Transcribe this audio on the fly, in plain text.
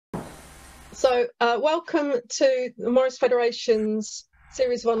Welcome to the Morris Federation's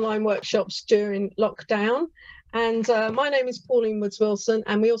series of online workshops during lockdown. And my name is Pauline Woods-Wilson,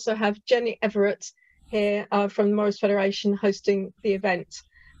 and we also have Jenny Everett here from the Morris Federation hosting the event.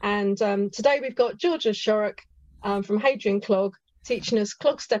 And today we've got Georgia Shorrock from Hadrian Clog teaching us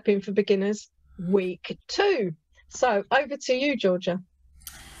Clog Stepping for Beginners, week 2. So over to you, Georgia.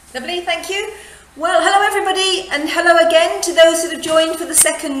 Lovely, thank you. Well, hello everybody, and hello again to those that have joined for the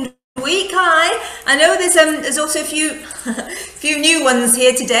second week. Hi, I know there's also a few new ones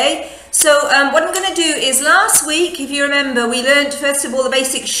here today. So what I'm going to do is, last week, if you remember, we learned first of all the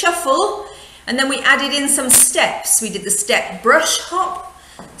basic shuffle, and then we added in some steps. We did the step brush hop,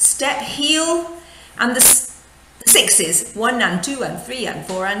 step heel, and the sixes, 1 and 2 and 3 and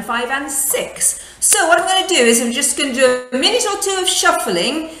 4 and 5 and 6. So what I'm going to do is I'm just going to do a minute or two of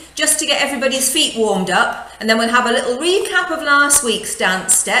shuffling just to get everybody's feet warmed up, and then we'll have a little recap of last week's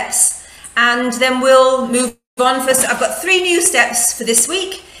dance steps, and then we'll move on. First, I've got 3 new steps for this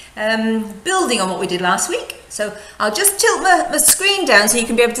week, building on what we did last week. So I'll just tilt my screen down so you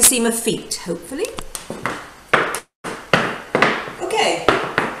can be able to see my feet, hopefully. Okay.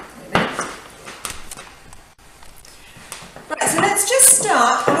 Right, so let's just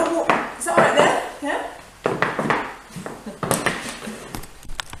start. Is that all right there? Yeah?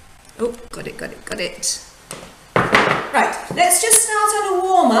 Oh, got it. Right, let's just start on a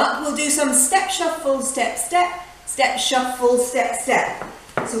warm-up. We'll do some step, shuffle, step, step, step, shuffle, step, step.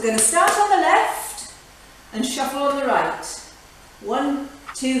 So we're going to start on the left and shuffle on the right. 1,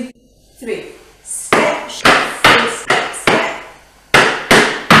 2, 3. Step, shuffle, step, step.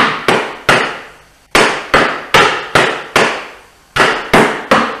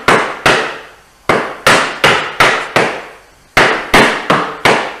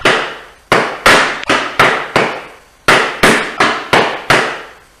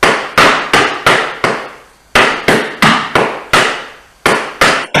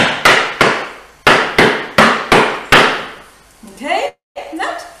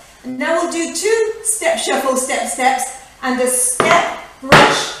 Now we'll do 2 step shuffle, step, steps, and a step,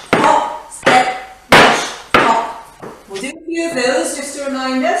 brush, hop, step, brush, hop. We'll do a few of those just to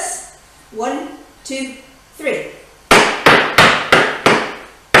remind us. 1, 2, 3.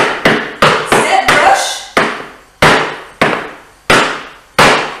 Step, brush.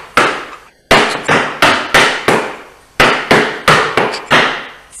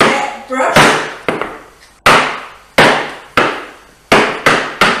 Step, brush.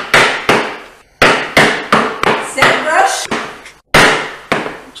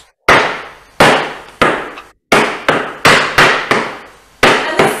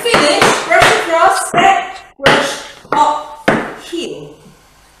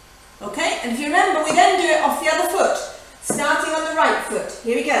 And if you remember, we then do it off the other foot, starting on the right foot.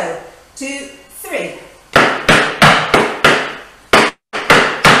 Here we go. 2, 3.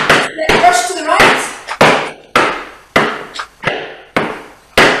 Let's brush to the right.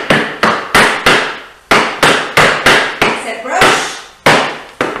 Step brush.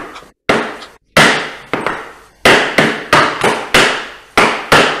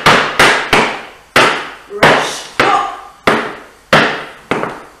 Brush.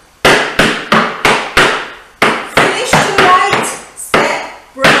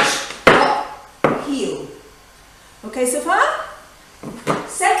 Okay, so far?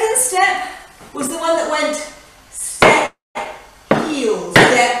 Second step was the one that went step, heel,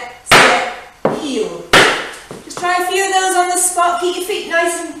 step, step, heel. Just try a few of those on the spot. Keep your feet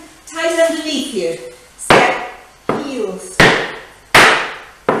nice and tight underneath you. Step, heel, step,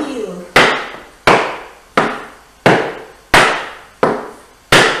 heel.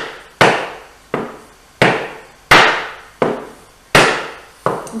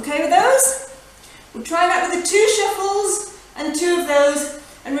 Okay with those? We'll try that with the 2 shuffles and 2 of those.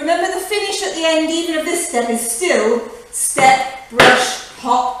 And remember, the finish at the end, even of this step, is still step, brush,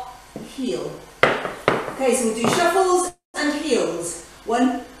 hop, heel. Okay, so we'll do shuffles and heels.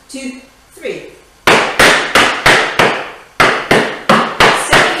 1, 2, 3.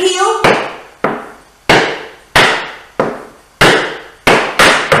 Step, heel.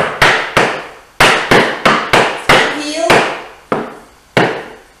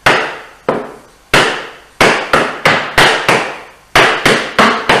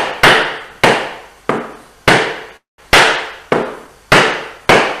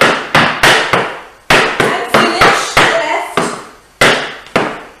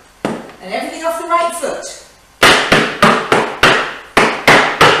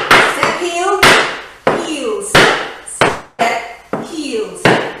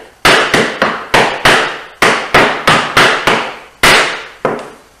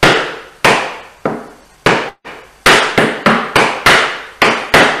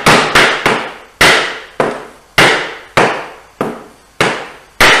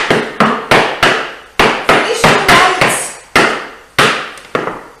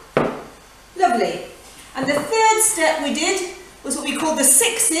 Lovely. And the third step we did was what we call the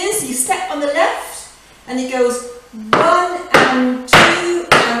sixes. You step on the left and it goes 1 and 2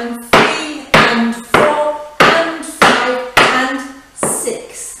 and 3 and 4 and 5 and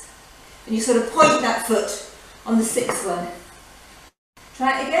 6. And you sort of point that foot on the sixth one.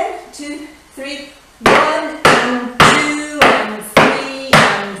 Try it again. 2, 3, 1 and 2 and 3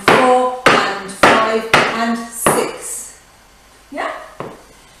 and 4 and 5 and 6. Yeah?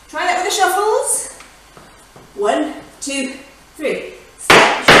 Try that with the shuffles. 1, 2, 3.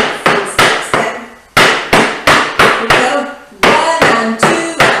 Step, shuffle, step, step. We go 1 and 2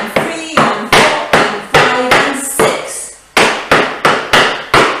 and 3 and 4 and 5 and 6.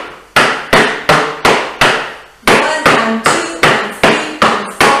 1 and 2 and 3 and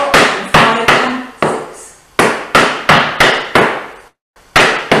 4 and 5 and 6. 1 and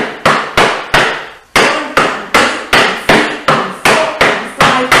 2 and 3 and 4 and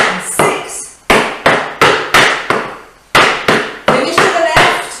 5 and 6. Finish to the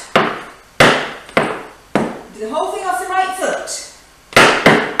left. Do the whole thing off the right foot.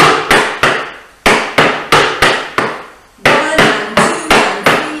 1 and 2 and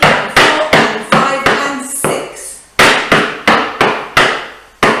 3 and 4 and 5 and 6. 1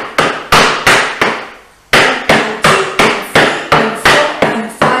 and 2 and 3 and 4 and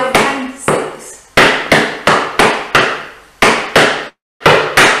 5 and 6. 1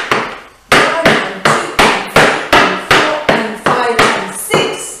 and 2 and 3 and 4 and 5 and 6.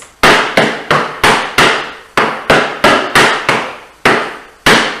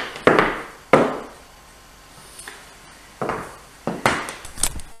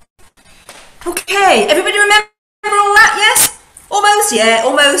 Okay, everybody remember all that, yes? Almost, yeah,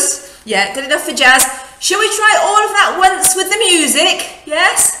 almost. Yeah, good enough for jazz. Shall we try all of that once with the music?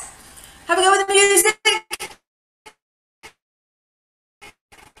 Yes? Have a go with the music?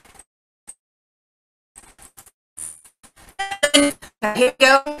 Here we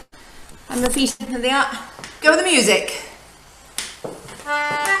go. And the feet, there they are. Go with the music.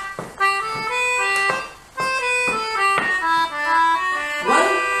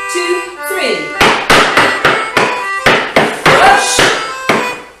 1, 2, 3. Rush.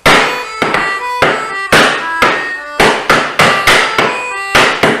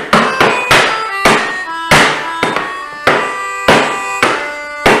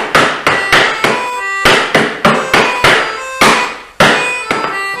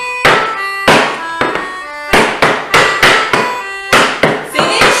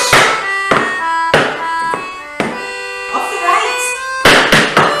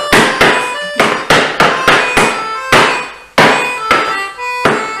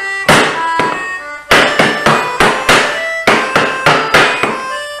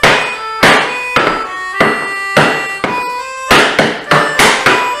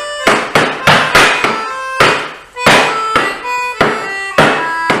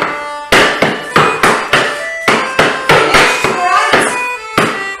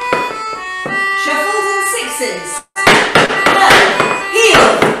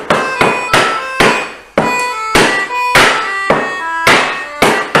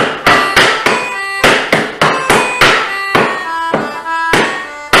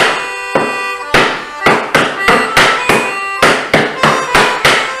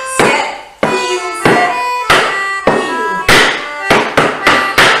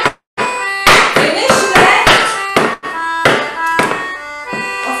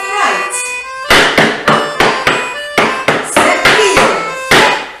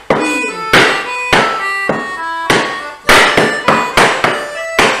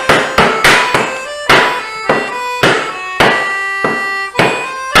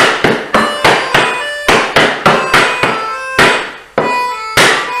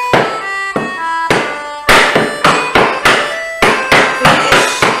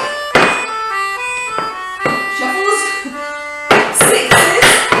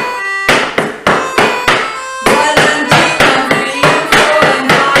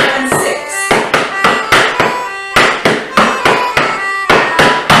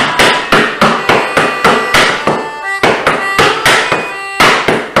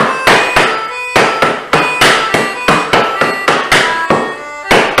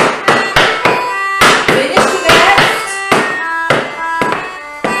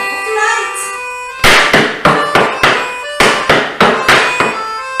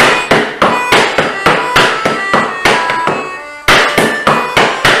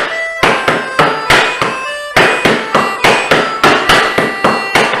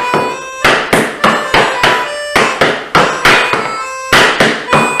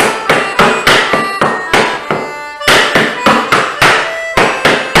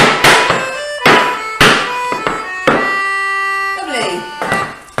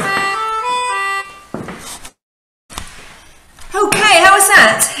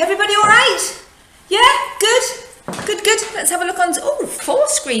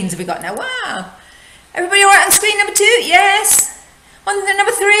 screens have we got now? Wow. Everybody all right on screen number 2? Yes. On the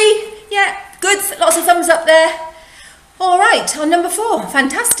number 3? Yeah, good. Lots of thumbs up there. All right, on number 4.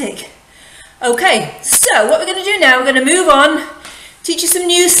 Fantastic. Okay, so what we're going to do now, we're going to move on, teach you some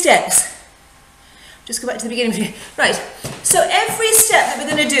new steps. Just go back to the beginning. Right, so every step that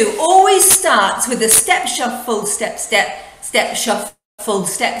we're going to do always starts with a step shuffle, step, step, step shuffle,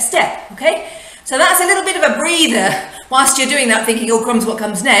 step, step, okay? So that's a little bit of a breather whilst you're doing that, thinking, oh crumbs, what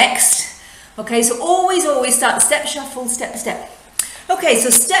comes next? Okay, so always start step shuffle, step, step. Okay, so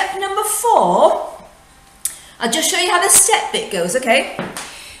step number 4, I'll just show you how the step bit goes, okay?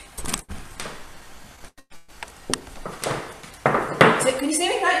 So can you see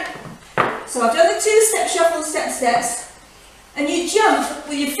me? Right. So I've done the 2 step shuffle, step, steps, and you jump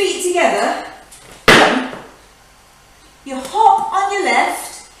with your feet together, you hop on your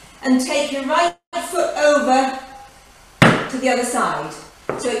left and take your right foot over to the other side.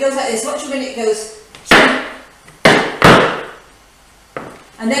 So it goes like this. Watch when it goes.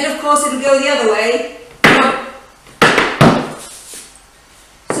 And then of course it'll go the other way.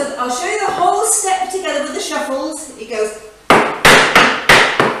 So I'll show you the whole step together with the shuffles. It goes.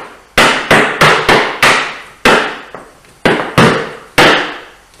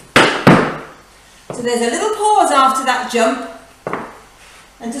 So there's a little pause after that jump.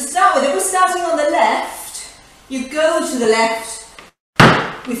 And to start with, if we're starting on the left, you go to the left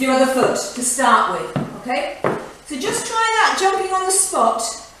with your other foot to start with, okay? So just try that jumping on the spot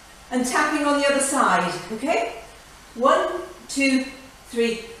and tapping on the other side, okay? 1, 2,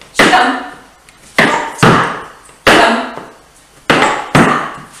 3, jump, hop, tap, jump, hop,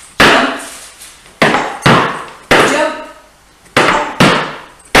 tap, jump, hop, tap, jump, hop,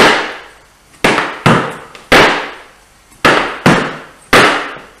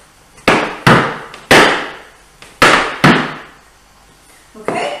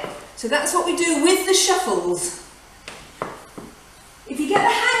 okay? So that's what we do with the shuffles. If you get the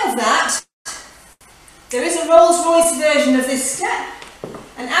hang of that, there is a Rolls-Royce version of this step,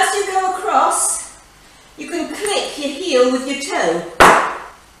 and as you go across, you can click your heel with your toe.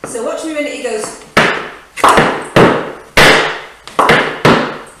 So watch me a minute, it goes.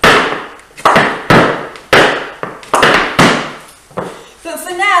 But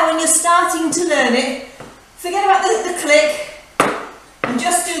for now, when you're starting to learn it, forget about the click and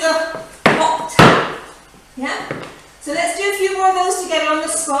just do the hop tap. Yeah? So let's do a few more of those together on the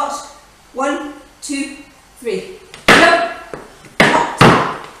spot. 1, 2, 3. Jump, hop,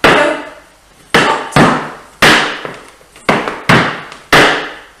 tap, jump, hop, tap.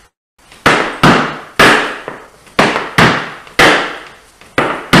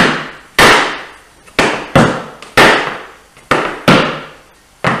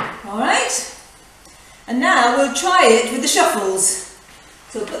 All right. And now we'll try it with the shuffles.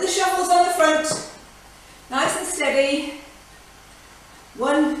 So put the shuffles on the front. Nice and steady.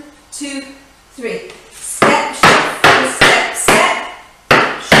 1, 2, 3. Step, shuffle, step, step.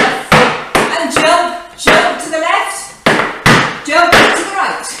 Shuffle. And jump. Jump to the left. Jump to the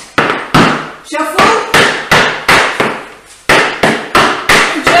right. Shuffle.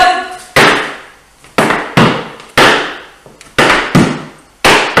 And jump.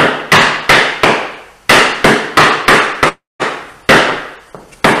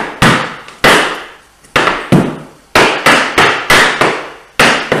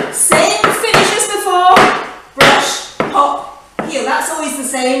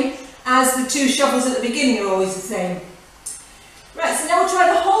 Same as the 2 shuffles at the beginning are always the same. Right, so now we'll try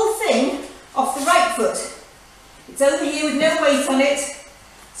the whole thing off the right foot. It's over here with no weight on it,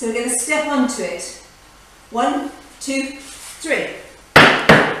 so we're going to step onto it. 1, 2, 3. Jump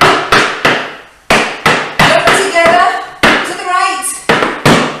together, to the right,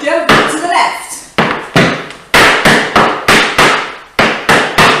 jump to the left.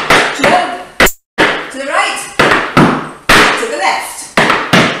 Jump to the right, to the left.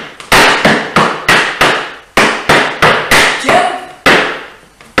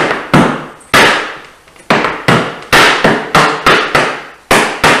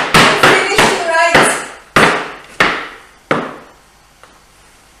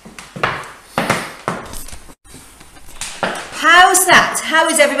 How's that? How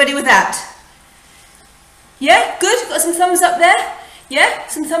is everybody with that? Yeah, good? Got some thumbs up there? Yeah,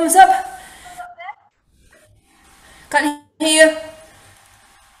 some thumbs up? Can't hear you.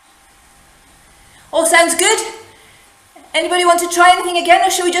 All sounds good? Anybody want to try anything again, or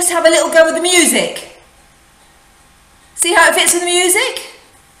shall we just have a little go with the music? See how it fits with the music?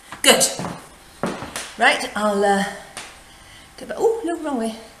 Good. Right, I'll get back. Oh, no, wrong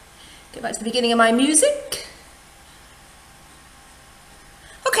way. Get back to the beginning of my music.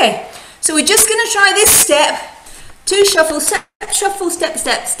 Okay, so we're just going to try this step. 2 shuffle, step, shuffle, step,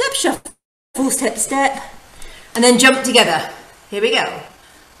 step, step, shuffle, step, step, and then jump together. Here we go.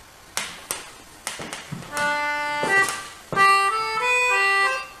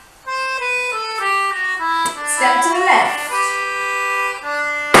 Step to the left.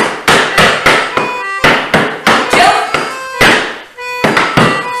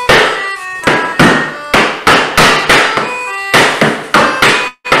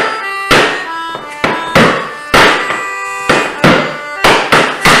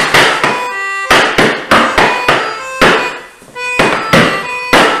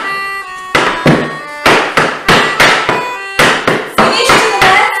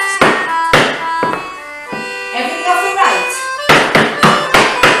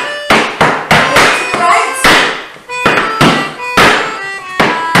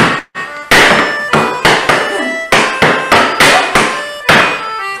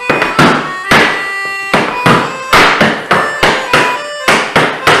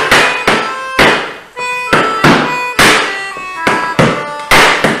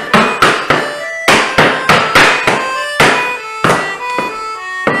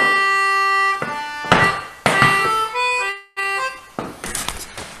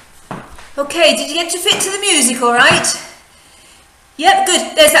 Okay, did you get to fit to the music all right? Yep,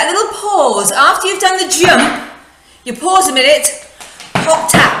 good. There's that little pause. After you've done the jump, you pause a minute,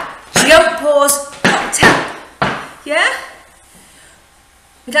 hop, tap, jump, pause, hop, tap. Yeah?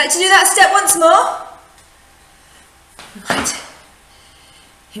 Would you like to do that step once more? Right.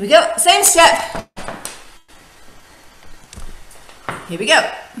 Here we go. Same step. Here we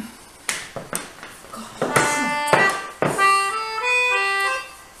go.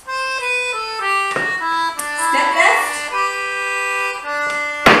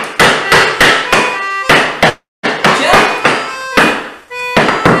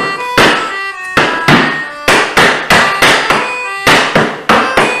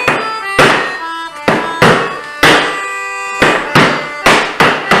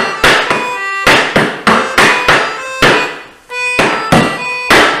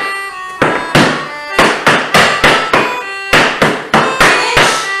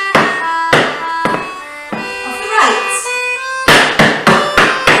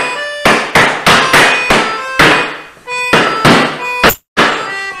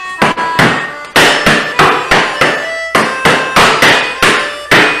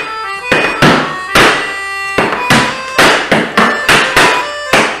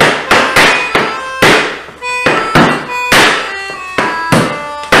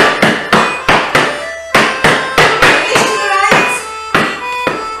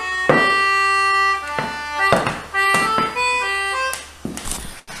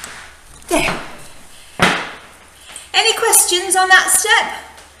 On that step?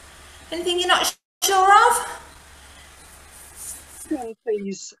 Anything you're not sure of? No,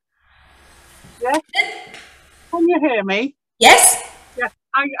 please. Yes? Can you hear me? Yes. Yeah.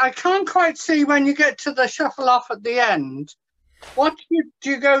 I can't quite see when you get to the shuffle off at the end. Do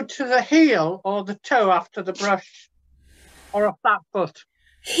you go to the heel or the toe after the brush or a flat foot?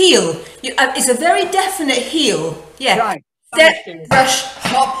 Heel. It's a very definite heel. Yeah. Right. Step, brush,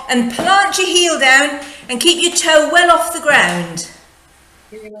 hop, and plant your heel down and keep your toe well off the ground.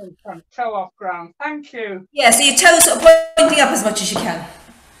 Heel in front, toe off ground. Thank you. Yeah, so your toes sort of pointing up as much as you can.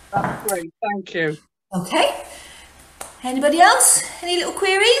 That's great. Thank you. Okay. Anybody else? Any little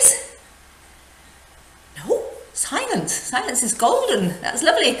queries? No. Silence. Silence is golden. That's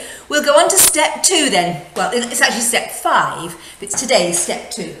lovely. We'll go on to step 2 then. Well, it's actually step 5, but it's today's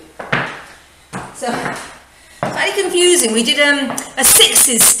step 2. So, slightly confusing. We did a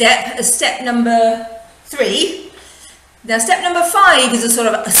sixes step as step number 3. Now step number 5 is a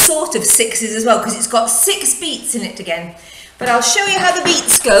sort of sixes as well because it's got 6 beats in it again. But I'll show you how the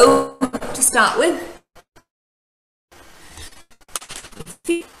beats go to start with.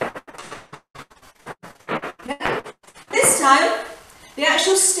 This time, the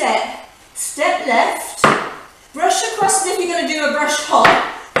actual step left, brush across as if you're going to do a brush hop,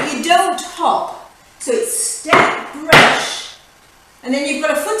 but you don't hop. So it's step, brush, and then you've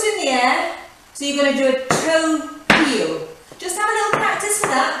got a foot in the air, so you're going to do a toe, heel. Just have a little practice for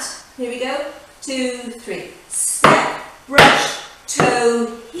that. Here we go. 2, 3. Step, brush,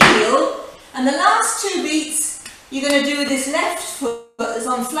 toe, heel. And the last 2 beats, you're going to do with this left foot that's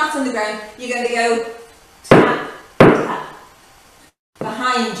on flat on the ground. You're going to go tap, tap,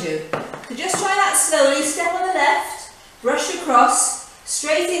 behind you. So just try that slowly. Step on the left, brush across,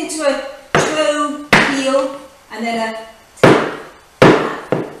 straight into a toe, heel, and then a tap, tap.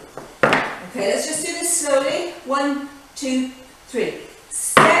 Okay, let's just do this slowly. 1, 2, 3.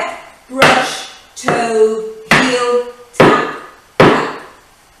 Step, brush, toe, heel, tap, tap.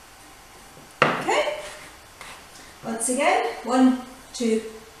 Okay? Once again, 1, 2,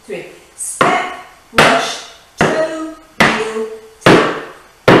 3. Step, brush, toe, heel, tap.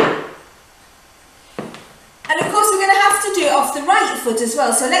 And of course we're going to have to do it off the right foot as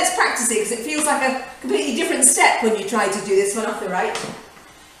well, so let's practice it because it feels like a completely different step when you try to do this one off the right.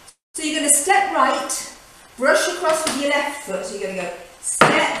 So you're going to step right, brush across with your left foot, so you're going to go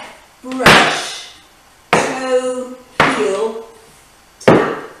step, brush, toe, heel,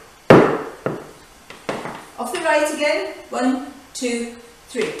 tap. Off the right again, 1, 2,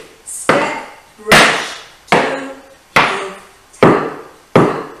 3. Step, brush, toe, heel, tap,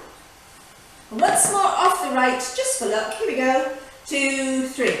 tap. And once more off the right, just for luck, here we go. 2,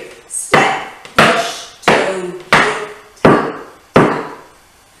 3. Step, brush, toe, heel, tap, tap.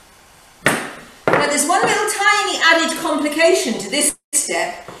 Now there's one little tiny added complication to this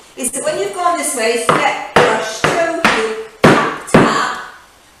step, is that when you've gone this way, step, brush, toe, heel, tap, tap,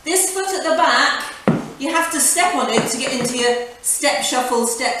 this foot at the back, you have to step on it to get into your step, shuffle,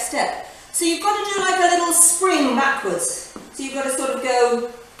 step, step. So you've got to do like a little spring backwards. So you've got to sort of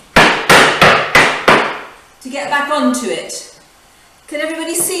go to get back onto it. Can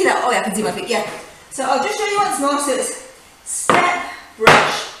everybody see that? Oh yeah, I can see my feet, yeah. So I'll just show you once more. So it's step,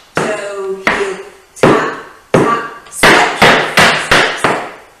 brush, toe, heel, tap, tap, step, step,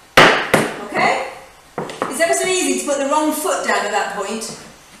 step. Okay? It's ever so easy to put the wrong foot down at that point.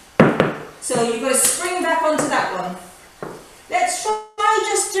 So you've got to spring back onto that one. Let's try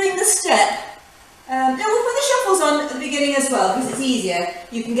just doing the step. Now we'll put the shuffles on at the beginning as well because it's easier.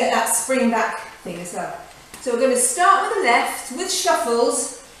 You can get that spring back thing as well. So we're going to start with the left with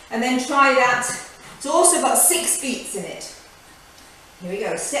shuffles and then try that. It's also got 6 beats in it. Here we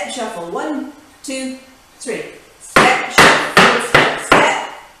go. Step, shuffle. 1, 2, 3. Step, shuffle, step, step.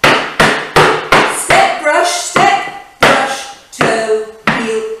 Step, brush, step, brush, toe,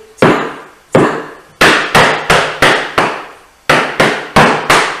 heel, tap.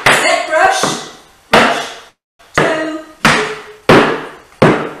 Step, brush, brush, toe, heel.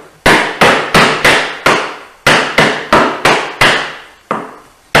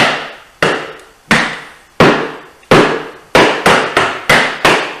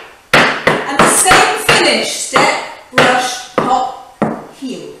 And the same finish, step, brush, hop,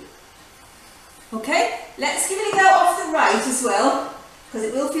 heel. Okay, let's give it a go off the right as well, because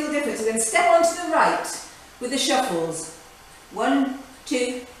it will feel different. So we're going to step onto the right with the shuffles. 1,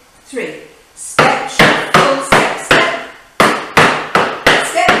 2, 3. Step, shuffle, step, step.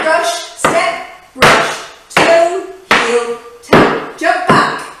 Step, brush, toe, heel, tap. Jump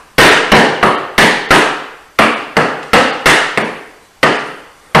back.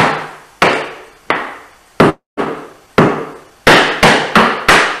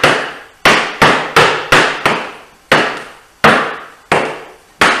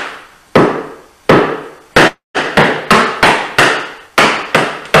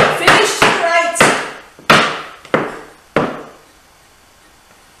 Finish to the right.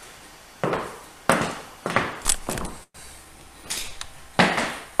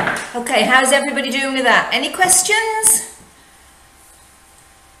 Okay, how's everybody doing with that? Any questions?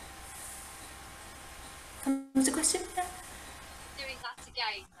 What's the question? Doing that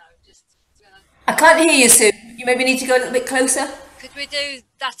again though, just I can't hear you, Sue. You maybe need to go a little bit closer. could we do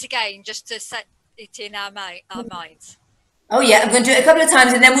that again just to set it in our minds? Oh yeah, I'm going to do it a couple of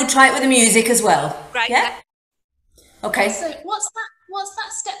times and then we'll try it with the music as well. Great. Yeah? Okay. So what's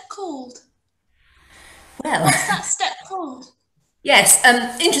that step called? Well, What's that step called? yes,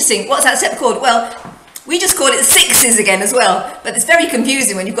 interesting. What's that step called? Well, we just call it 6s again as well, but it's very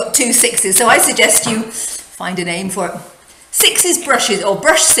confusing when you've got 2 6s. So I suggest you find a name for it. 6s brushes or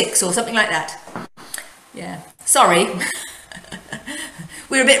brush 6 or something like that. Yeah, sorry.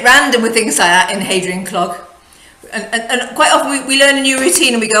 We're a bit random with things like that in Hadrian Clog. And quite often we learn a new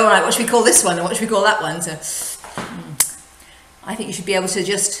routine and we go, all right, what should we call this one and what should we call that one? So I think you should be able to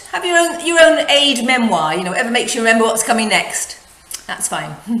just have your own aid memoir, you know, whatever makes you remember what's coming next. That's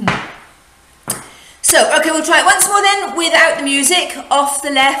fine. So, okay, we'll try it once more then without the music, off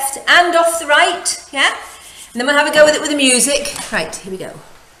the left and off the right, yeah? And then we'll have a go with it with the music. Right, here we go.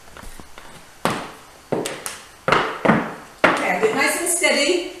 Okay, do it nice and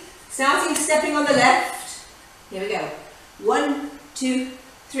steady. Starting stepping on the left. Here we go. 1, 2,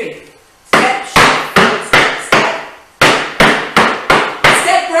 3. Step, shuffle, step, step.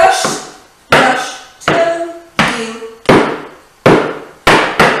 Step, brush, brush, toe, heel.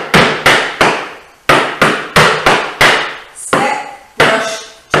 Step, brush,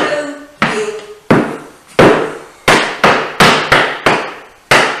 toe, heel.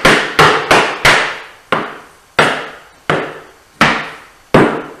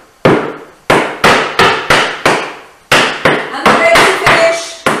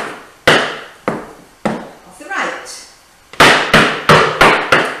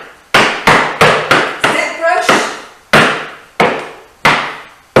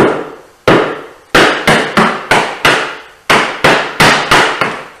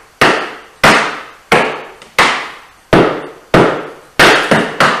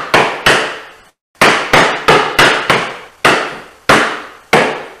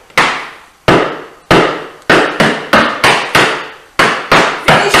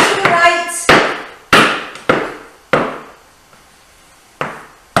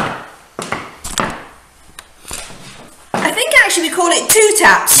 actually we call it two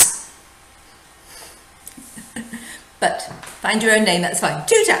taps. But find your own name, that's fine.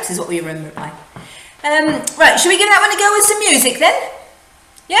 Two taps is what we remember it by. Right, should we give that one a go with some music then?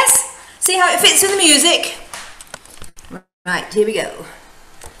 Yes? See how it fits with the music? Right, here we go.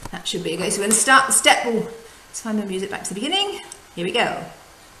 That should be a go. So we're going to start the step. Oh, let's find the music back to the beginning. Here we go.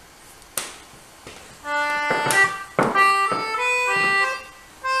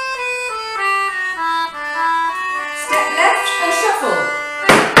 Step left and shuffle.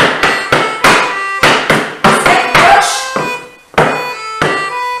 Step brush.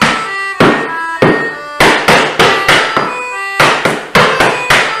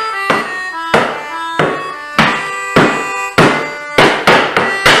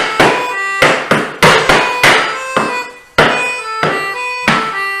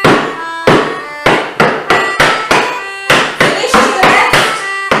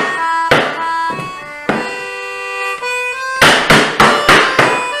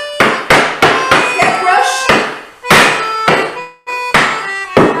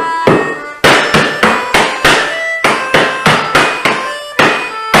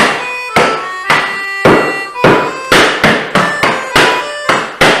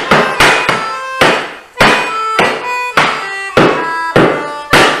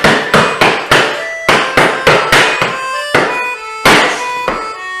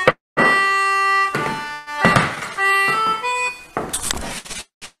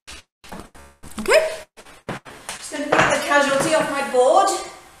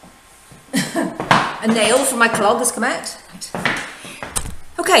 A nail from my clog has come out.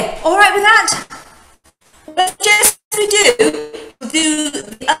 Okay, all right with that? What just we do, we'll do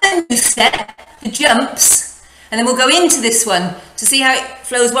the other new step, the jumps, and then we'll go into this one to see how it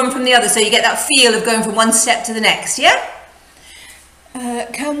flows one from the other, so you get that feel of going from one step to the next, yeah?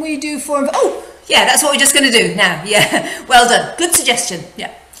 Can we do 4 and 5? Oh, yeah, that's what we're just going to do now. Yeah, well done. Good suggestion.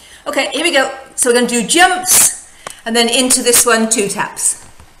 Yeah. Okay, here we go. So we're going to do jumps, and then into this one, 2 taps.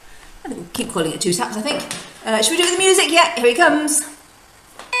 I think we'll keep calling it 2 taps, I think. Should we do it with the music? Yeah, here he comes.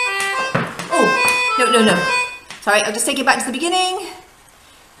 Oh, no. Sorry, I'll just take it back to the beginning.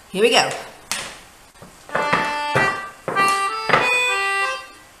 Here we go.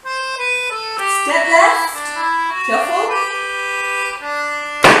 Step left, shuffle.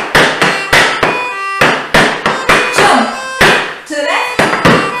 Jump to the left.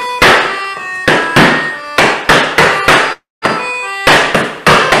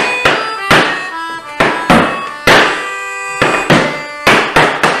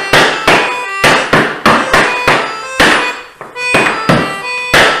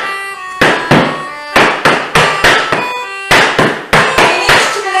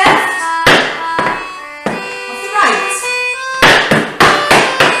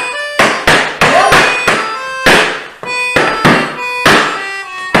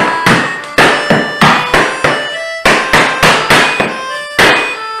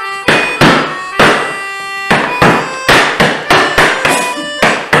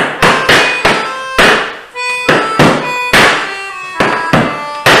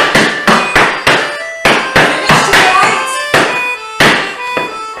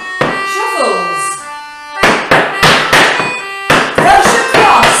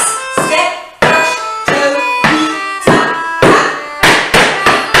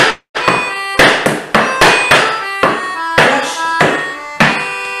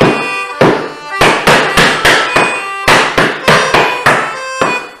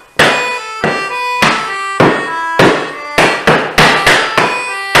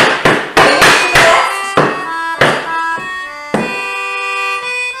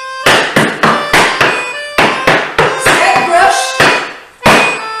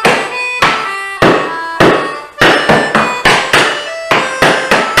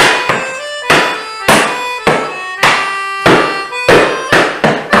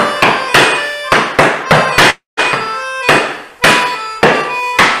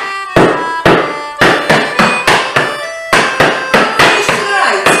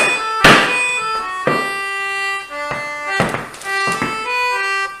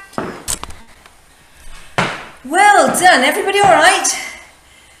 Done. Everybody all right?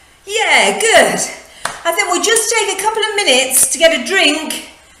 Yeah, good. I think we'll just take a couple of minutes to get a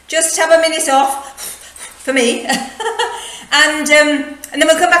drink, just have a minute off for me, and then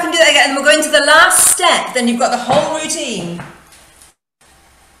we'll come back and do that again, and we'll go into the last step, then you've got the whole routine.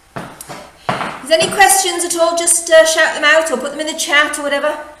 Is there any questions at all? Just shout them out or put them in the chat or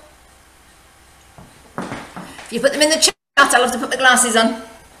whatever. If you put them in the chat, I'll have to put my glasses on.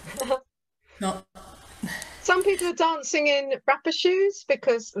 No. Some people are dancing in rapper shoes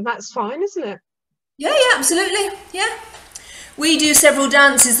because that's fine, isn't it? Yeah, absolutely. Yeah. we do several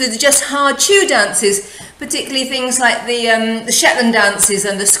dances that are just hard shoe dances, particularly things like the Shetland dances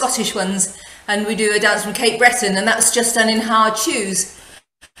and the Scottish ones. And we do a dance from Cape Breton, and that's just done in hard shoes.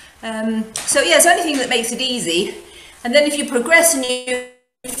 So yeah, it's anything that makes it easy. And then if you progress and you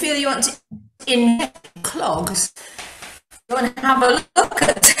feel you want to in clogs, you want to have a look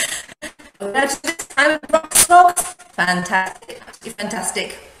at this time box clogs. Fantastic, absolutely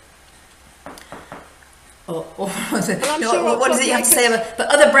fantastic. What does it you have to say about? But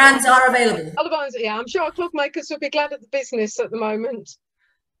other brands are available. Other brands, yeah. I'm sure our clog makers would be glad at the business at the moment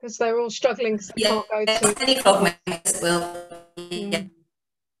because they're all struggling because they can't go to. Any clog makers will. Yeah.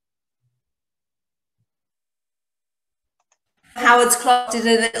 Howard's Clog did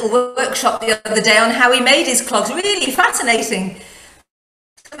a little workshop the other day on how he made his clogs. Really fascinating.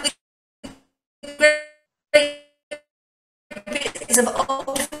 Great bits of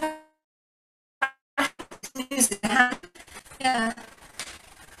old music. Yeah.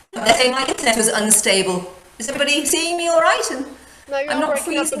 They're saying my internet was unstable. Is everybody seeing me all right? And no, you're I'm not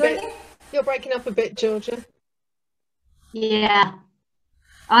breaking up a bit. You're breaking up a bit, Georgia. Yeah,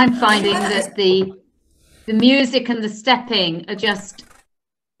 I'm finding that the music and the stepping are just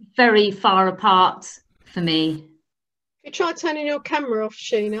very far apart for me. You try turning your camera off,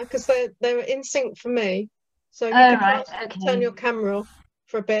 Sheena, because they're in sync for me. So you can turn your camera off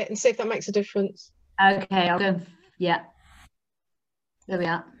for a bit and see if that makes a difference. Okay, I'll go. Yeah, there we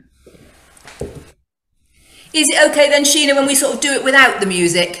are. Is it okay then, Sheena, when we sort of do it without the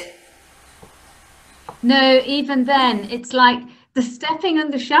music? No, even then, it's like the stepping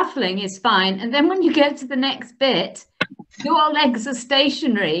and the shuffling is fine. And then when you get to the next bit, your legs are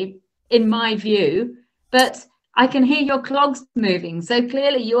stationary, in my view, but I can hear your clogs moving. So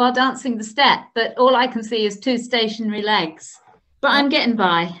clearly you are dancing the step, but all I can see is two stationary legs. But I'm getting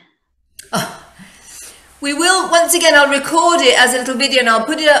by. Oh. We will, once again, I'll record it as a little video and I'll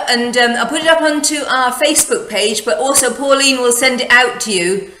put it up, and I'll put it up onto our Facebook page, but also Pauline will send it out to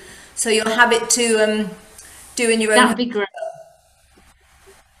you. So you'll have it to do in your own. That would be great.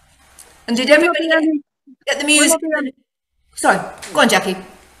 And did everybody get the music? Sorry, go on, Jackie.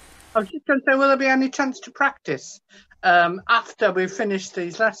 I was just going to say, will there be any chance to practice after we finish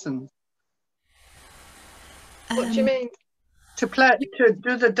these lessons? What do you mean? To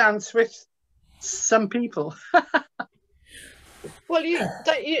do the dance with some people. Well, you're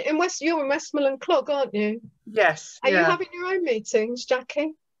in Westmoreland Clog, aren't you? Yes. Are you having your own meetings,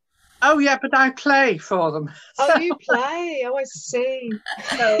 Jackie? Oh yeah, but I play for them. Oh, you play. Oh, I see.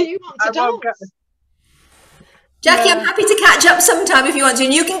 So you want to dance? Jackie, yeah. I'm happy to catch up sometime if you want to,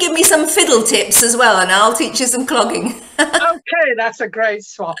 and you can give me some fiddle tips as well, and I'll teach you some clogging. Okay, that's a great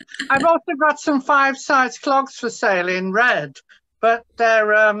swap. I've also got some 5-size clogs for sale in red, but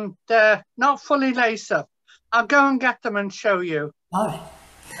they're not fully lace up. I'll go and get them and show you. All right.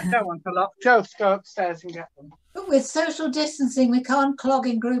 I don't want to lock. Just go upstairs and get them. But with social distancing, we can't clog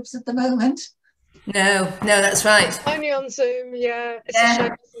in groups at the moment. No, that's right. Only on Zoom, yeah. It's a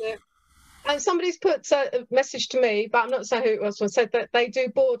shame, isn't it? And somebody's put a message to me, but I'm not saying who it was, said that they do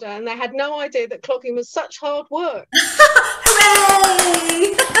border and they had no idea that clogging was such hard work. Hooray!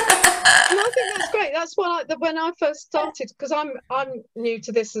 And I think that's great. That's why when I first started, because I'm new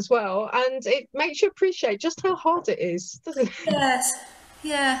to this as well, and it makes you appreciate just how hard it is, doesn't it? Yes,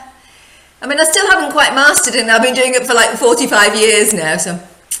 yeah. I mean, I still haven't quite mastered it, and I've been doing it for like 45 years now, so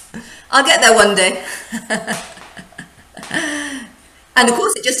I'll get there one day. And of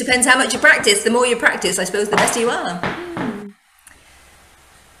course, it just depends how much you practice. The more you practice, I suppose, the better you are.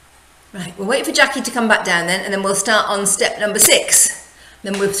 Right, we'll wait for Jackie to come back down then, and then we'll start on step number 6.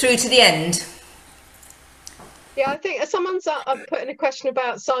 Then we're through to the end. Yeah, I think someone's putting a question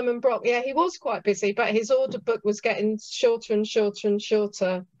about Simon Brock. Yeah, he was quite busy, but his order book was getting shorter and shorter and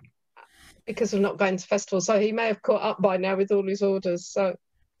shorter because of not going to festivals. So he may have caught up by now with all his orders. So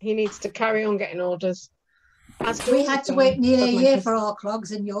he needs to carry on getting orders. We had to wait nearly a year for our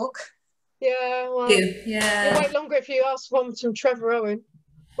clogs in York. Yeah, well, yeah. You wait longer if you ask one from Trevor Owen.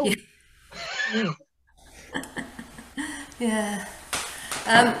 Yeah.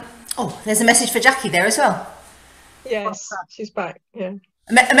 Oh, there's a message for Jackie there as well. Yes, she's back. Yeah.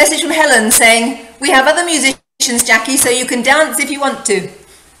 A message from Helen saying, "We have other musicians, Jackie, so you can dance if you want to."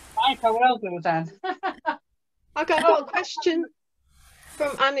 Right, I will do then. Okay, I've got a question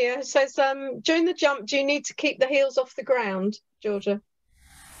from Anya, who says, during the jump, do you need to keep the heels off the ground, Georgia?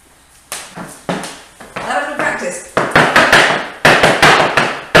 Have a practice.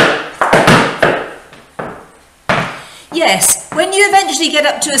 Yes, when you eventually get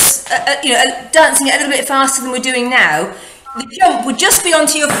up to dancing a little bit faster than we're doing now, the jump would just be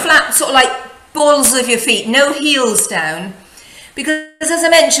onto your flat, sort of like balls of your feet, no heels down. because as I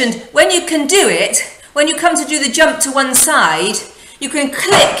mentioned, when you can do it, when you come to do the jump to one side, you can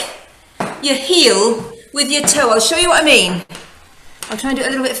click your heel with your toe. I'll show you what I mean. I'll try and do it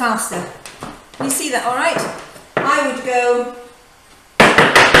a little bit faster. Can you see that all right? I would go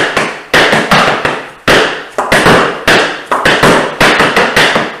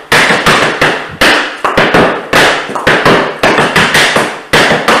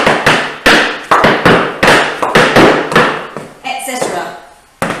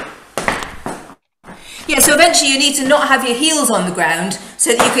yeah, so eventually you need to not have your heels on the ground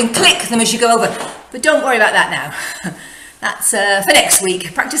so that you can click them as you go over. But don't worry about that now. That's for next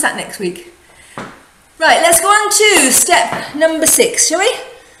week. Practice that next week. Right, let's go on to step number 6, shall we?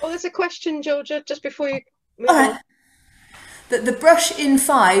 Oh, there's a question, Georgia, just before you move All on. right. That the brush in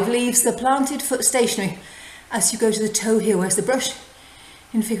 5 leaves the planted foot stationary as you go to the toe heel. Where's the brush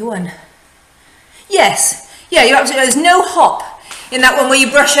in figure 1? Yes. Yeah, you're absolutely right. There's no hop in that one where you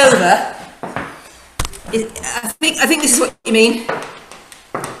brush over. I think this is what you mean.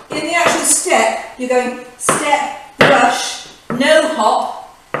 In the actual step, you're going step, brush, no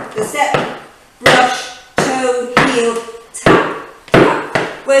hop, the step, brush, toe, heel, tap, tap.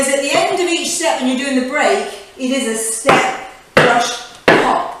 Whereas at the end of each step when you're doing the break, it is a step, brush,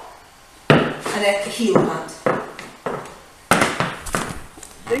 hop, and a heel plant.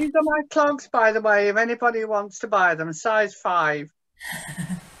 These are my clogs, by the way, if anybody wants to buy them, size 5.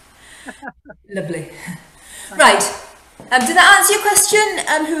 Lovely. Right. Did that answer your question?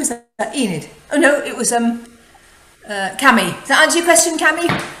 Who was that? Enid. Oh no, it was Cami. Does that answer your question, Cami?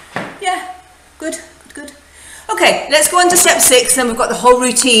 Yeah. Good. Good. Okay, let's go on to step 6. Then we've got the whole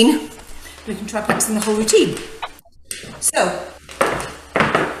routine. We can try practicing the whole routine. So,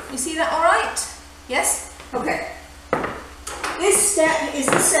 you see that all right? Yes? Okay. This step is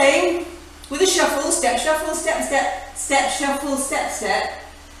the same with a shuffle. Step, shuffle, step, step, step, shuffle, step, step.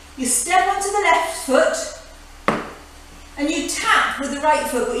 You step onto the left foot and you tap with the right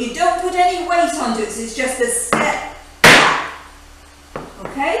foot, but you don't put any weight onto it, so it's just a step, tap.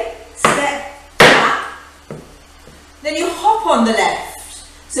 Okay? Step, tap. Then you hop on the left.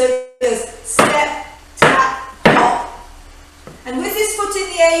 So it goes step, tap, hop. And with this foot in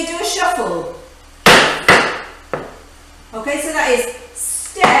the air, you do a shuffle. Okay, so that is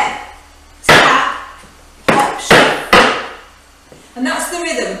step, tap, hop, shuffle. And that's the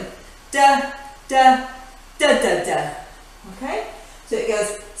rhythm. Da, da, da, da, da. Okay? So it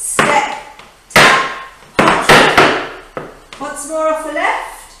goes step, tap, hop, shuffle. Once more off the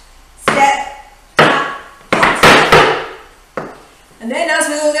left. Step, tap, hop, shuffle. And then as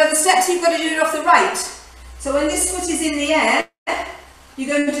with all the other steps, you've got to do it off the right. So when this foot is in the air, you're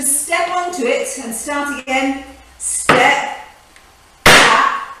going to step onto it and start again. Step,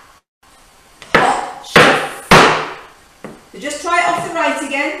 tap, hop, shuffle. So just try it off the right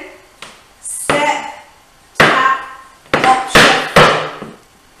again. Step, tap, hop, shuffle.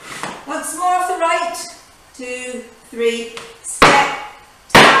 Once more off the right. 2, 3. Step,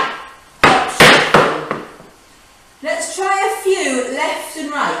 tap, hop, shuffle. Let's try a few left and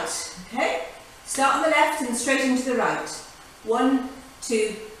right. Okay? Start on the left and straight into the right. 1,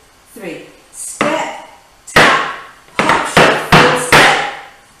 2, 3. Step, tap, hop, shuffle, step,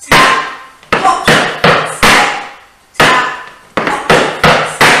 tap, hop, shuffle, step, tap, hop,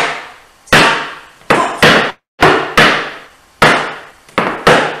 shuffle, step, tap, hop, shuffle.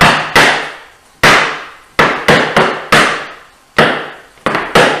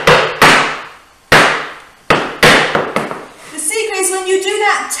 The secret is when you do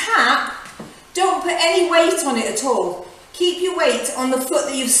that tap, don't put any weight on it at all. Keep your weight on the foot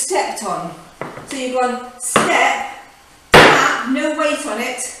that you've stepped on. So you've gone step, tap, no weight on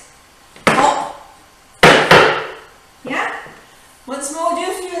it, hop. Yeah? Once more, do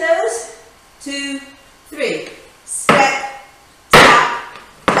a few of those. 2, 3. Step, tap,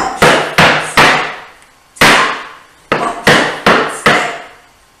 hop, shuffle, step, tap, hop, shuffle, step.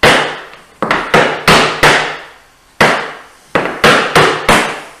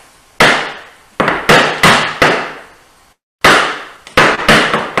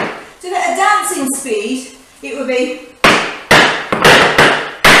 To get a dancing speed, it would be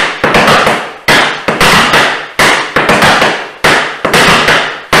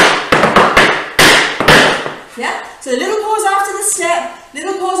yeah? So a little pause after the step,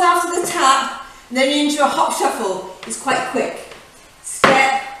 little pause after the tap, and then you're into a hop shuffle. It's quite quick.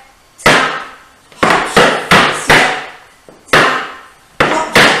 Step, tap, hop shuffle, step, tap,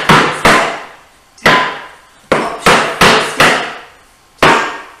 hop shuffle, step, tap, hop shuffle, step,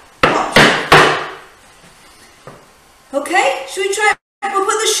 tap, hop shuffle. Okay, should we try? We'll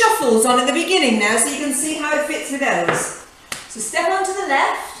put the shuffles on at the beginning now so you can see how it fits with those. So step onto the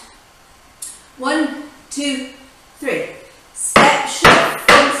left. 1, 2, 3. Step,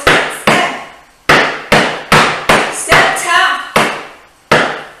 shuffle, step, step. Step, tap.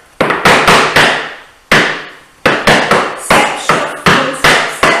 Step, shuffle, step,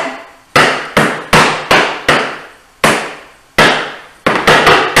 step.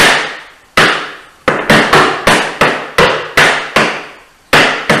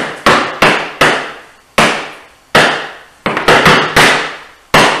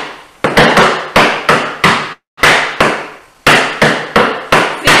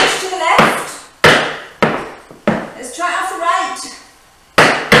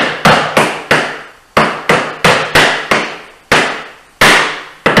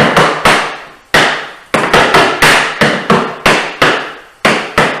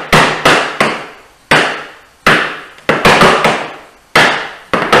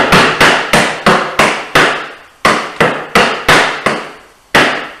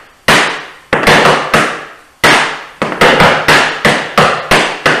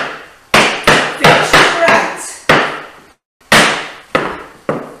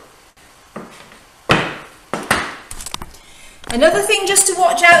 Another thing just to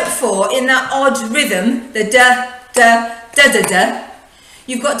watch out for in that odd rhythm, the da, da, da, da, da,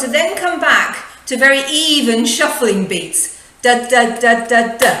 you've got to then come back to very even shuffling beats. Da, da, da,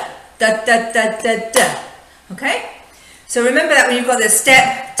 da, da, da, da, da, da, da. Okay? So remember that when you've got the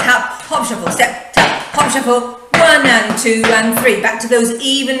step, tap, hop, shuffle, step, tap, hop, shuffle, 1 and 2 and 3. Back to those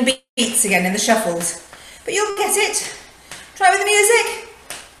even beats again in the shuffles. But you'll get it. Try with the music.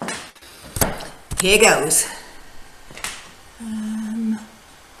 Here goes.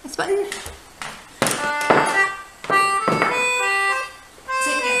 This button.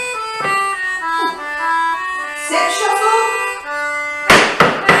 Step shuffle.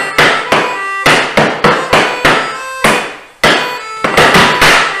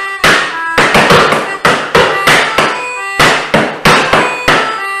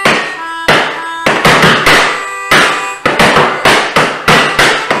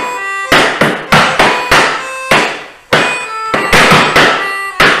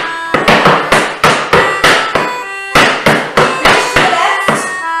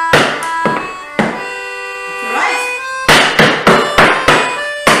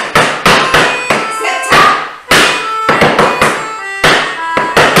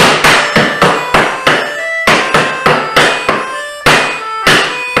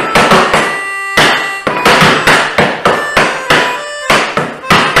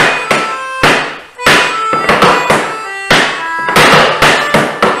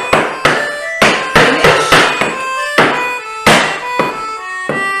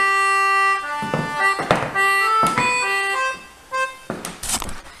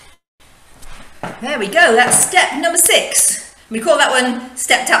 There we go, that's step number 6. We call that one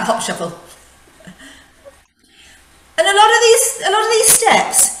step, tap, hop, shuffle. And a lot of these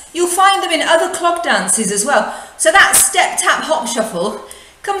steps, you'll find them in other clog dances as well. So that step, tap, hop, shuffle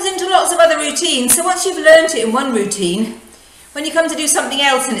comes into lots of other routines. So once you've learnt it in one routine, when you come to do something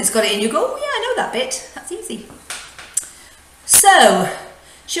else and it's got it in, you go, oh yeah, I know that bit, that's easy. So,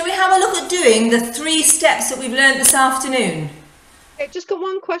 shall we have a look at doing the 3 steps that we've learnt this afternoon? Just got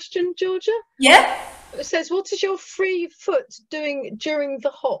one question, Georgia. Yeah? It says, what is your free foot doing during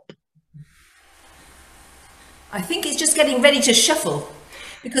the hop? I think it's just getting ready to shuffle,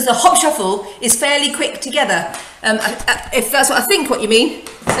 because the hop shuffle is fairly quick together. If that's what I think what you mean.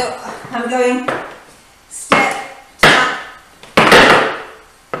 So I'm going step, tap,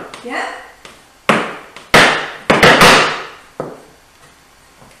 yeah?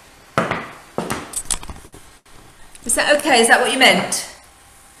 Is that okay? Is that what you meant?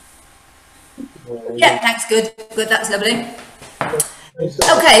 Yeah, thanks, good, that's lovely.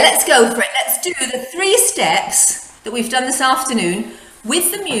 Okay, let's go for it. Let's do the 3 steps that we've done this afternoon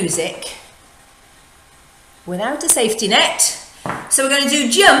with the music, without a safety net. So we're going to do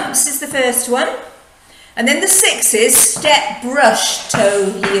jumps is the first one, and then the 6s, step, brush,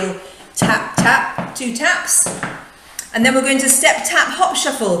 toe, heel, tap, tap, 2 taps, and then we're going to step, tap, hop,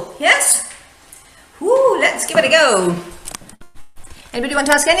 shuffle, yes? Woo, let's give it a go. Anybody want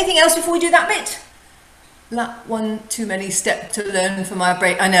to ask anything else before we do that bit? That one too many steps to learn for my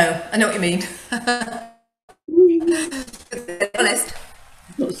break. I know what you mean. Honest.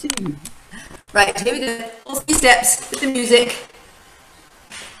 Right, here we go. All 3 steps with the music.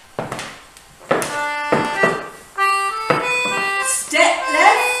 Step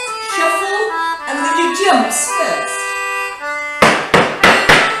left, shuffle, and we're going to do jumps first.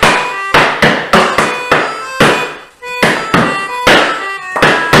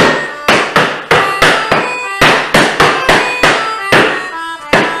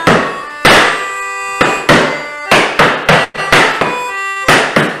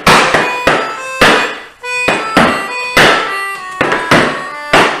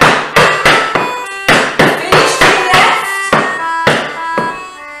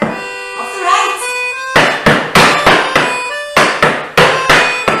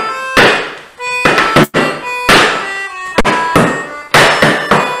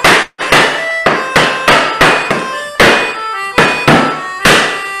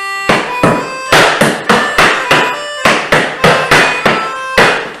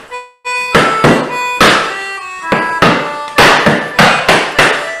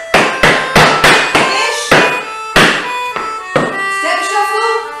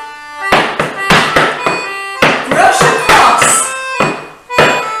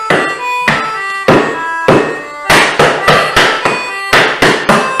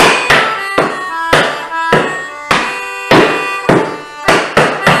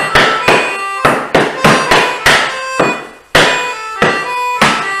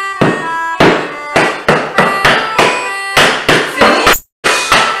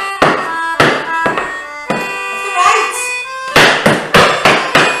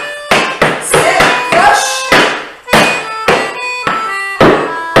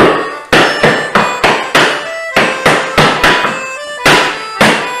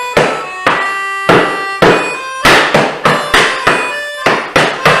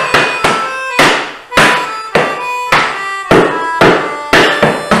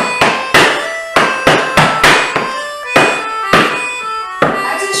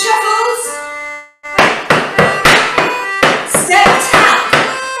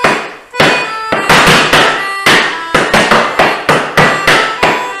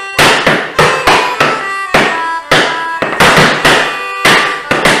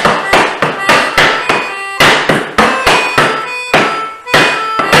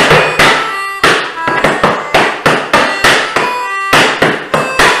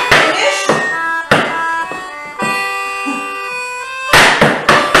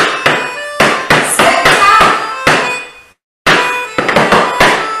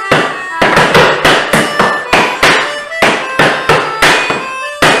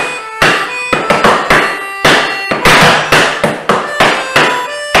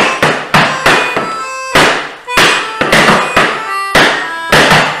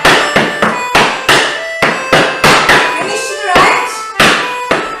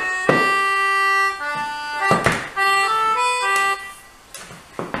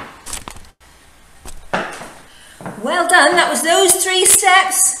 Well done. That was those 3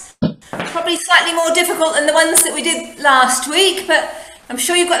 steps. Probably slightly more difficult than the ones that we did last week, but I'm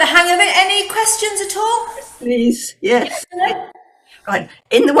sure you've got the hang of it. Any questions at all? Please, yes. Right,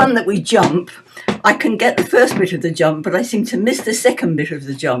 in the one that we jump, I can get the first bit of the jump, but I seem to miss the second bit of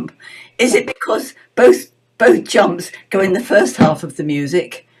the jump. Is it because both jumps go in the first half of the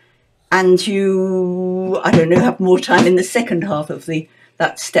music, and you, I don't know, have more time in the second half of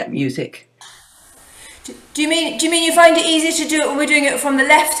that step music? Do you mean you find it easier to do it when we're doing it from the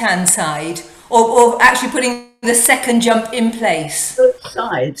left-hand side, or actually putting the second jump in place? Both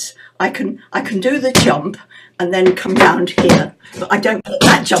sides. I can do the jump and then come down here, but I don't put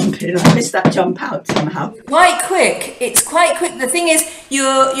that jump in. I miss that jump out somehow. Quite quick. It's quite quick. The thing is,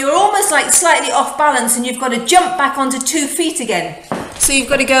 you're almost like slightly off balance, and you've got to jump back onto 2 feet again. So you've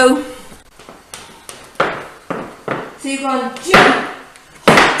got to go. So you've gone jump,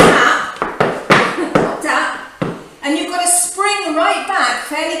 hop, tap, and you've got to spring right back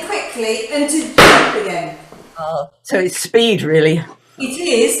fairly quickly into jump again. Oh, so it's speed, really. It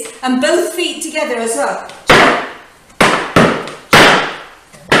is, and both feet together as well.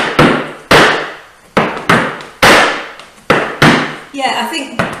 Yeah,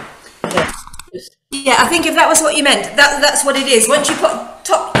 I think if that was what you meant, that's what it is. Once you put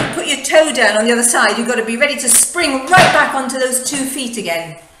your toe down on the other side, you've got to be ready to spring right back onto those 2 feet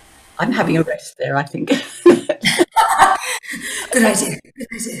again. I'm having a rest there, I think. Good idea. Good idea.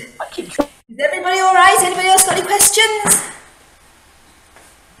 Is everybody all right? Anybody else got any questions?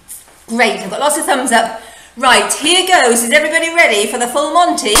 Great, I've got lots of thumbs up. Right, here goes. Is everybody ready for the full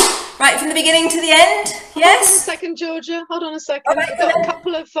Monty? Right from the beginning to the end? Yes? Hold on a second, Georgia. Hold on a second. Right, We've got a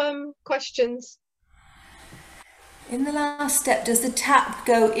couple of questions. In the last step, does the tap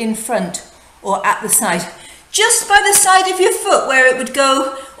go in front or at the side? Just by the side of your foot, where it would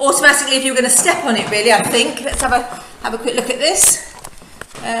go automatically if you were going to step on it, really, I think. Let's have a quick look at this.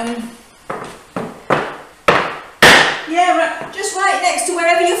 Yeah, right, just right next to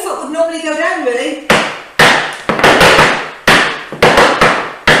wherever your foot would normally go down, really.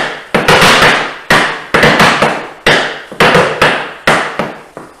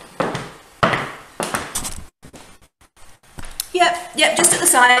 Yep, just at the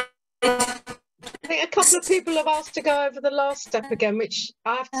side. I think a couple of people have asked to go over the last step again, which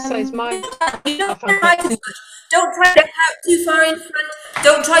I have to say is my... Don't try to get out too far in front.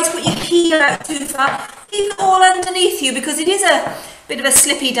 Don't try to put your heel out too far. Keep it all underneath you, because it is a bit of a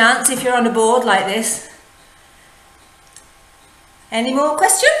slippy dance if you're on a board like this. Any more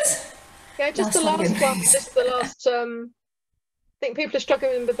questions? Yeah, just the last one. Just the last... I think people are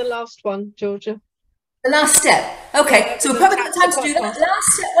struggling with the last one, Georgia. The last step. Okay, so we've probably got time to do that last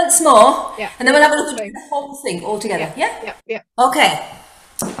step once more, and then we'll have a look at the whole thing all together. Yeah? Okay.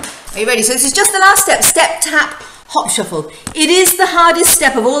 Are you ready? So this is just the last step. Step, tap, hop, shuffle. It is the hardest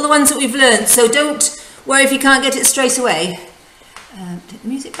step of all the ones that we've learned, so don't worry if you can't get it straight away. Take the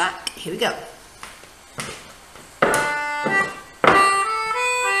music back. Here we go.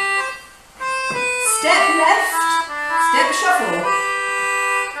 Step left, step shuffle.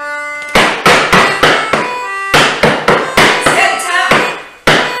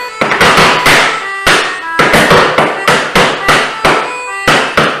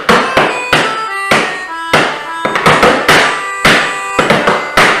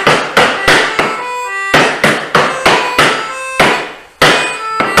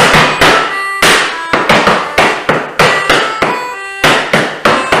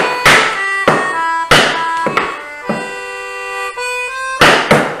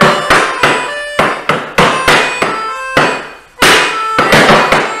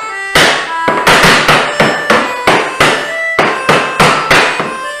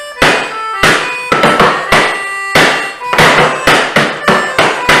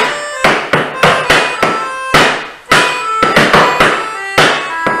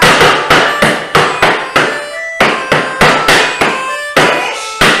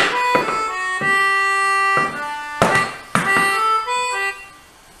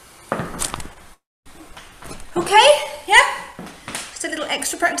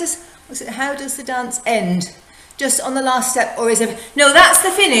 How does the dance end? Just on the last step, or is it? No, that's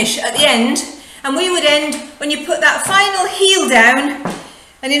the finish at the end. And we would end when you put that final heel down,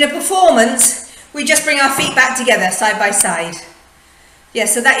 and in a performance, we just bring our feet back together, side by side. Yeah,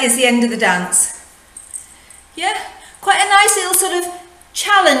 so that is the end of the dance. Yeah, quite a nice little sort of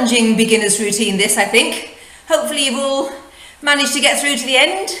challenging beginner's routine, this, I think. Hopefully you've all managed to get through to the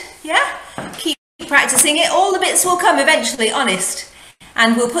end. Yeah, keep practicing it. All the bits will come eventually, honest.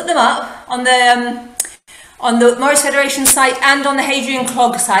 And we'll put them up on the Morris Federation site and on the Hadrian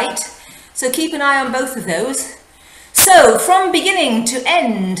Clog site. So keep an eye on both of those. So, from beginning to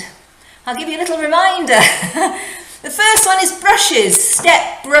end, I'll give you a little reminder. The first one is brushes.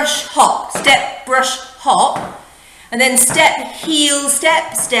 Step, brush, hop. Step, brush, hop. And then step, heel,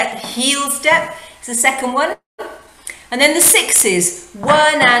 step, step, heel, step. It's the second one. And then the sixes.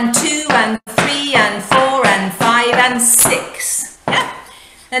 1 and 2 and 3 and 4 and 5 and 6. Yeah.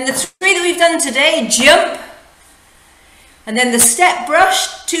 And the 3 that we've done today, jump. And then the step,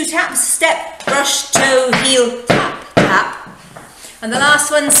 brush, 2 taps, step, brush, toe, heel, tap, tap. And the last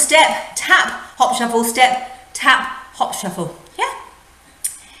one, step, tap, hop, shuffle, step, tap, hop, shuffle. Yeah.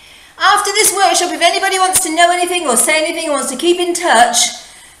 After this workshop, if anybody wants to know anything or say anything or wants to keep in touch,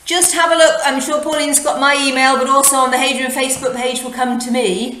 just have a look. I'm sure Pauline's got my email, but also on the Hadrian Facebook page will come to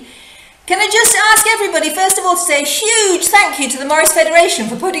me. Can I just ask everybody, first of all, to say a huge thank you to the Morris Federation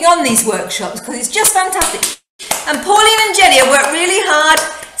for putting on these workshops, because it's just fantastic. And Pauline and Jenny have worked really hard,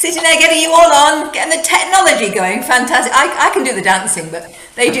 sitting there getting you all on, getting the technology going. Fantastic. I can do the dancing, but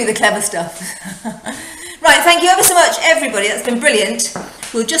they do the clever stuff. Right, thank you ever so much, everybody. That's been brilliant.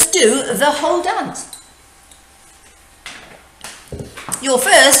 We'll just do the whole dance. Your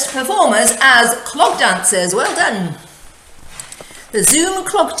first performers as clog dancers. Well done. The Zoom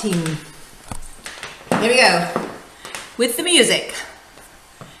clog team. Here we go. With the music.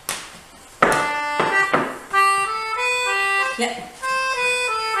 Yep.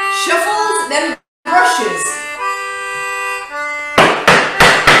 Shuffles, then brushes.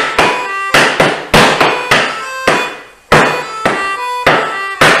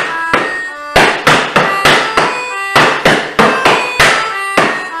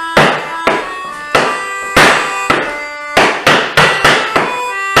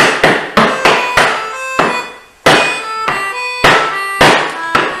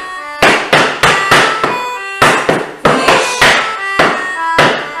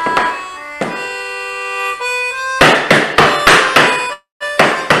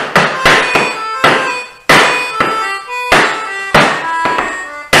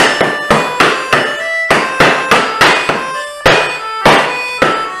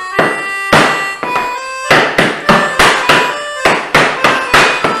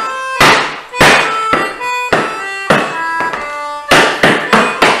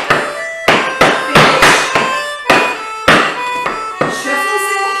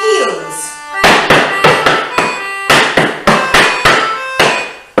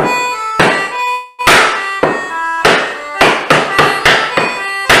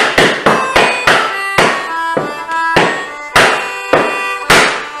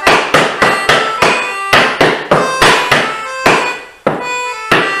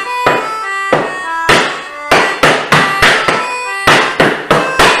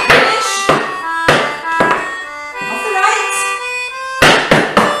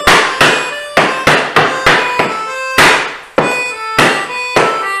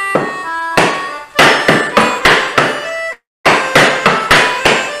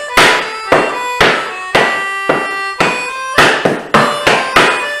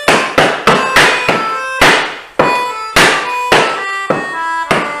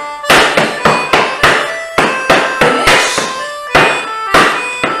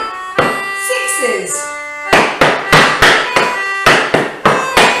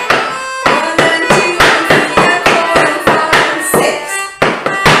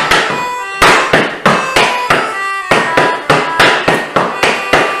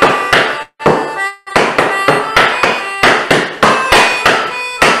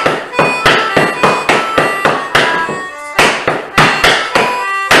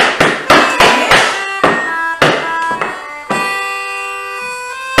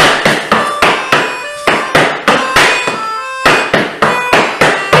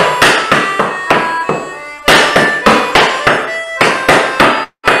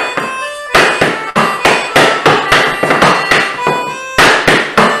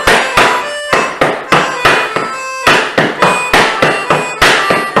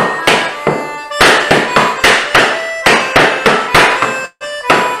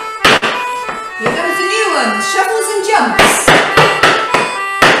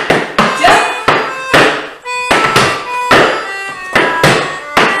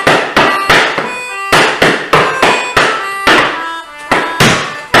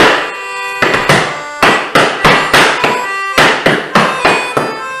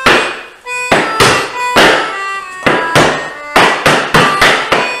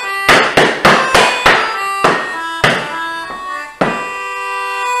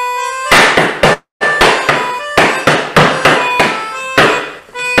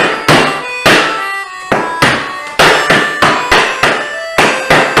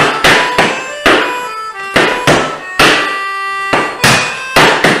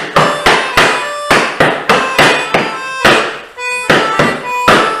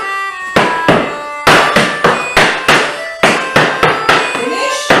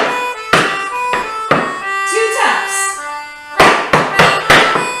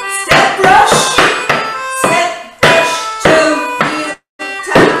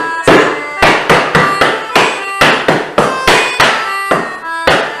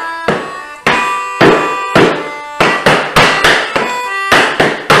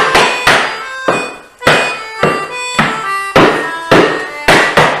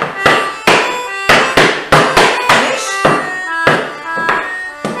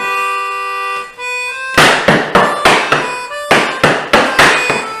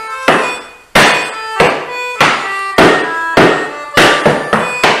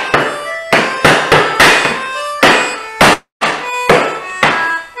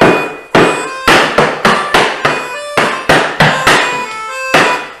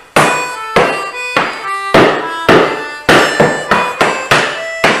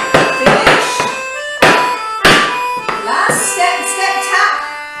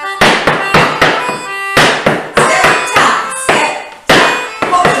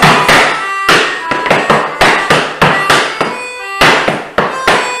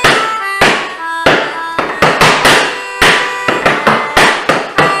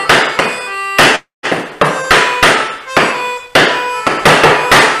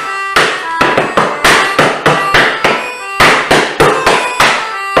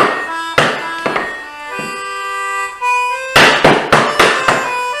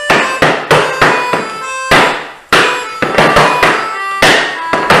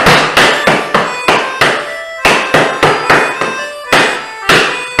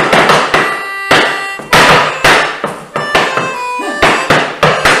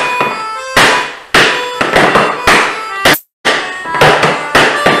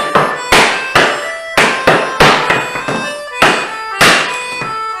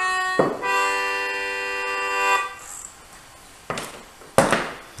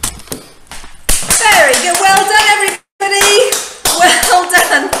 Very good. Well done, everybody. Well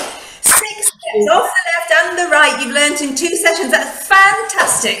done. 6 steps off the left and the right. You've learnt in 2 sessions. That's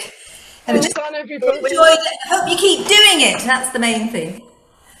fantastic. And Well done, everybody. enjoyed it. I hope you keep doing it. That's the main thing.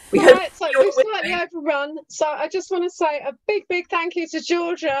 Right, so we've slightly overrun. So I just want to say a big thank you to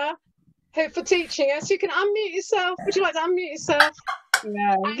Georgia for teaching us. You can unmute yourself. Would you like to unmute yourself?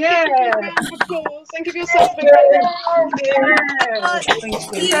 Yeah. And give a round of applause and give yourself a big round of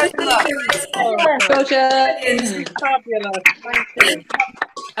Georgia. Fabulous. Thank you.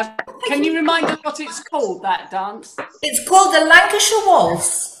 Can you remind us what it's called, that dance? It's called the Lancashire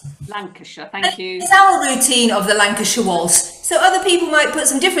Waltz. Lancashire, thank you. It's our routine of the Lancashire Waltz. So other people might put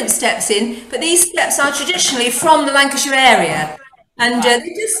some different steps in, but these steps are traditionally from the Lancashire area. And they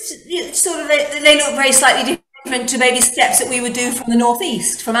just they look very slightly different to maybe steps that we would do from the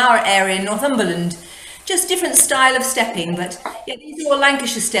northeast, from our area in Northumberland. Just different style of stepping, but yeah, these are all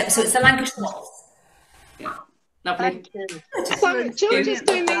Lancashire steps, so it's the Lancashire Waltz. Yeah, lovely. So Georgia's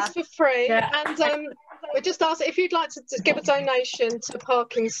doing these for free, and we just asked if you'd like to give a donation to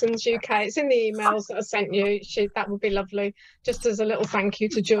Parkinson's UK. It's in the emails that I sent you. That would be lovely, just as a little thank you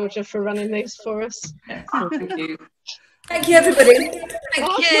to Georgia for running these for us. Thank you. Thank you, everybody.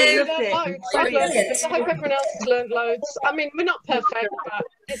 Thank you. I hope everyone else has learned loads. I mean, we're not perfect, but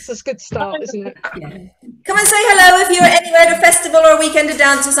it's a good start, isn't it? Come and say hello if you're anywhere at a festival or a weekend of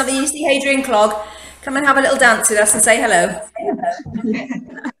dance or something. You see Hadrian Clog. Come and have a little dance with us and say hello.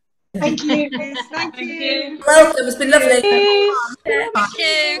 Thank you. Thank you. Welcome. It's been lovely. Thank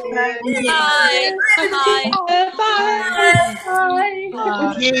you. Bye. Bye. Bye.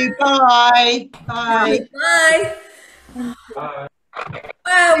 Thank you. Bye. Bye. Bye.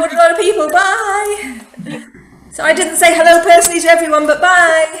 Wow, what a lot of people. Bye. So I didn't say hello personally to everyone, but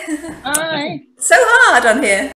bye. Bye. So hard on here.